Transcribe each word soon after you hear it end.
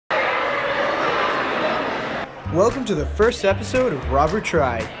Welcome to the first episode of Robert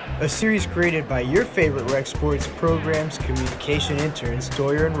Tried, a series created by your favorite RecSports program's communication interns,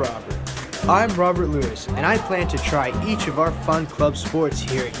 Sawyer and Robert. I'm Robert Lewis, and I plan to try each of our fun club sports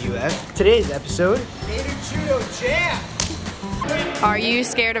here at UF. Today's episode, Gator Judo Jam! Are you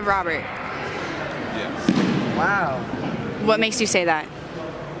scared of Robert? Yes. Wow. What makes you say that?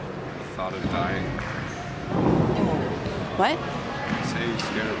 The thought of dying. What? Say you're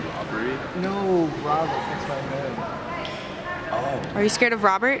scared of robbery? No, Robert, that's what I meant. Oh. Are you scared of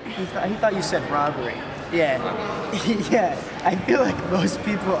Robert? He thought you said robbery. Yeah. Yeah. I feel like most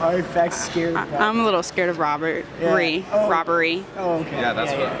people are in fact scared of robbery. I'm a little scared of Robert. Yeah. Oh. Robbery. Oh, okay. Yeah,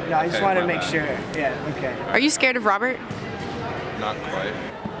 that's what. No, I just okay, wanted to make bad. sure. Yeah, okay. Are you scared of Robert? Not quite.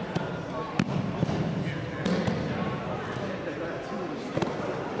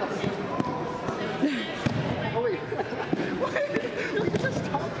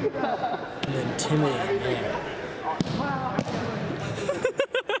 An intimidating man.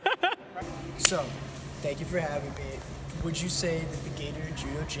 So, thank you for having me. Would you say that the Gator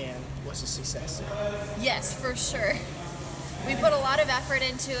Judo Jam was a success? Yes, for sure. We put a lot of effort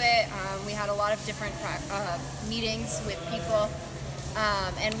into it. We had a lot of different meetings with people.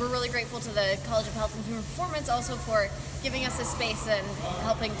 And we're really grateful to the College of Health and Human Performance also for giving us a space and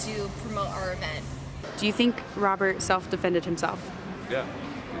helping to promote our event. Do you think Robert self-defended himself? Yeah,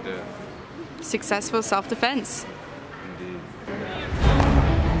 you did. Successful self-defense. Indeed.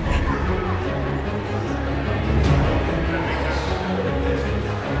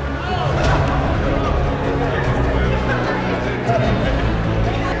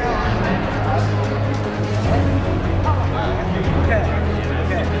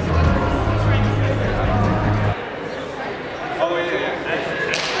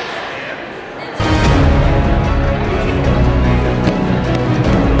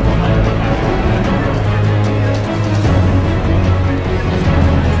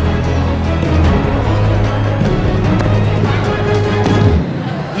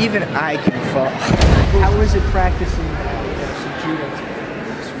 Even I can fall. How was it practicing some judo today?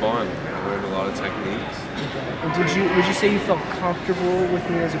 It was fun. I learned a lot of techniques. And would you say you felt comfortable with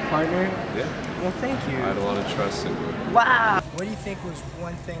me as a partner? Yeah. Well, thank you. I had a lot of trust in you. Wow. What do you think was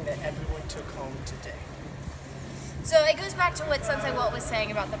one thing that everyone took home today? So it goes back to what Sensei Walt was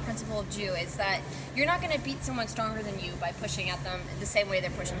saying about the principle of Judo, is that you're not going to beat someone stronger than you by pushing at them the same way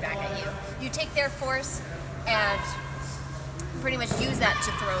they're pushing back at you. You take their force and pretty much use that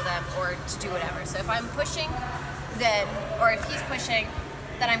to throw them or to do whatever. So if I'm pushing, then, or if he's pushing,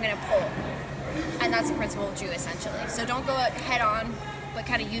 then I'm going to pull. And that's the principle of Judo essentially. So don't go head on, but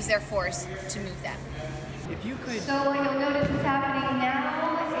kind of use their force to move them. If you could... So what you'll notice is happening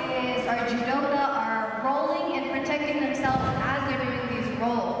now is our judoka are rolling and protecting themselves as they're doing these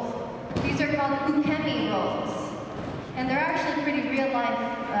rolls. These are called ukemi rolls. And they're actually pretty real life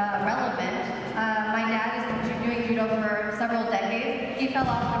relevant. My dad has been doing judo for several decades. He fell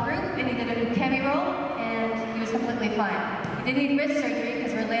off the roof and he did a ukemi roll and he was completely fine. He did need wrist surgery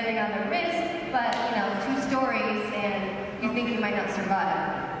because we're landing on the wrist, but you know, 2 stories and you think you might not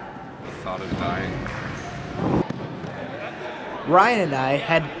survive. The thought of dying. Ryan and I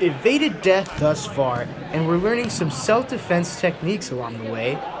had evaded death thus far, and we're learning some self-defense techniques along the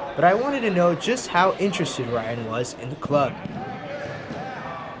way, but I wanted to know just how interested Ryan was in the club.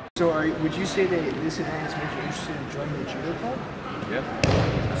 So would you say that this event has made you interested in joining the judo club?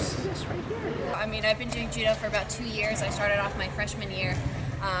 Yeah. See this right here. I mean, I've been doing judo for about 2 years. I started off my freshman year.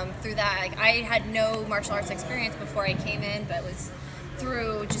 Through that, I had no martial arts experience before I came in, but it was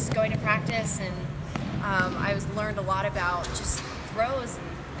through just going to practice, and I learned a lot about just throws, and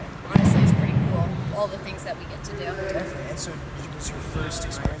honestly, it's pretty cool, all the things that we get to do. Definitely. And so was your first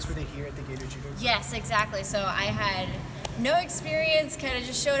experience with it here at the Gator Judo Club? Yes, exactly. So I had no experience, kind of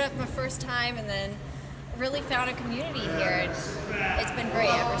just showed up my first time, and then really found a community here, and it's been great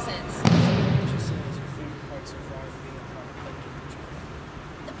ever since.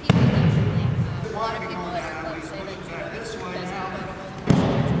 The people, definitely. A lot of people at our club say that judo doesn't go to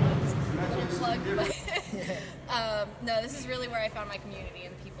but no, this is really where I found my community,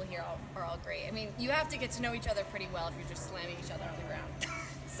 and the people here are all great. I mean, you have to get to know each other pretty well if you're just slamming each other on the ground.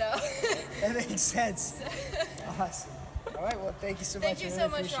 So that makes sense. Awesome. All right, well, thank you so much. Thank you so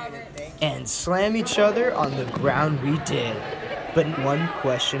much, Robert. Thank you. And slam each other on the ground we did. But one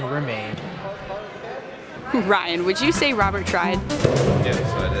question remained. Ryan, would you say Robert tried? Yes,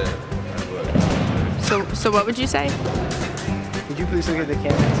 I did. I would. So what would you say? Could you please look at the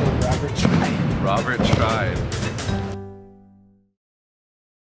camera and say Robert tried? Robert tried.